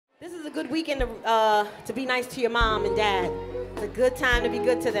a good weekend to be nice to your mom and dad. It's a good time to be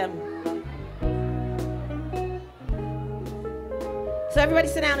good to them. So everybody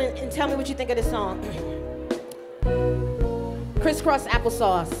sit down and tell me what you think of this song. Crisscross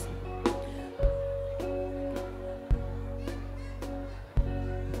applesauce.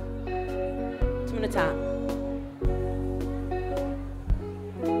 It's from the top.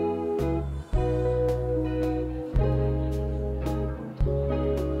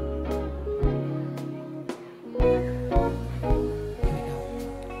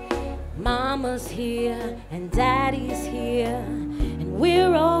 Mama's here and Daddy's here, and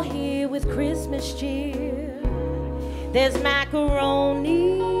we're all here with Christmas cheer. There's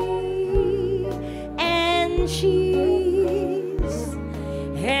macaroni and cheese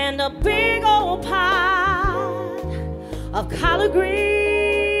and a big old pot of collard greens.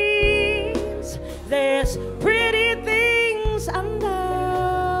 There's pretty things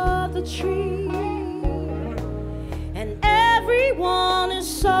under the tree, and everyone is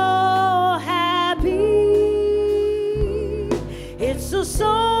so it's a soulful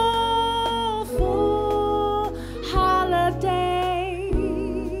holiday,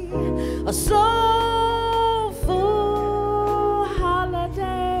 a soulful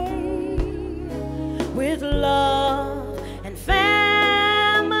holiday with love and family.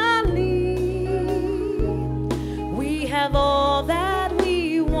 We have all that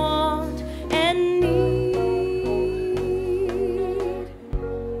we want and need.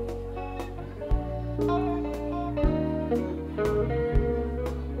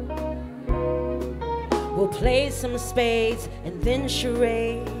 We'll play some spades and then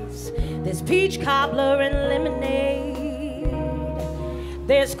charades. There's peach cobbler and lemonade.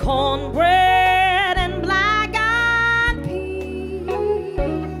 There's cornbread and black-eyed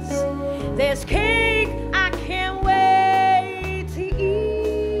peas. There's cake I can't wait to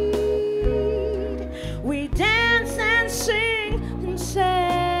eat. We dance and sing and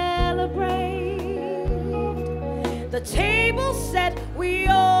celebrate. The table set, we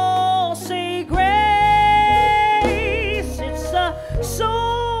all say grace.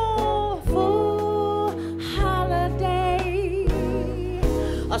 Soulful holiday,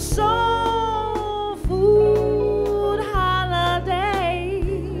 a soul food holiday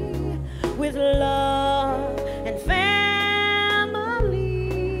with love and family.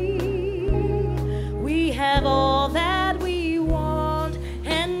 We have all that we want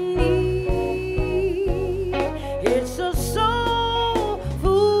and need. It's a soul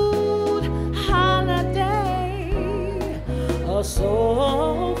food holiday, a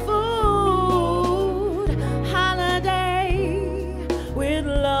soul food holiday with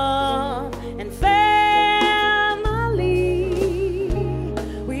love and family.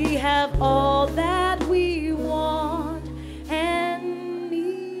 We have all that we want and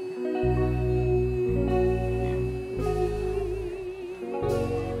need.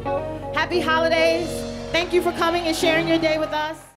 Happy holidays. Thank you for coming and sharing your day with us.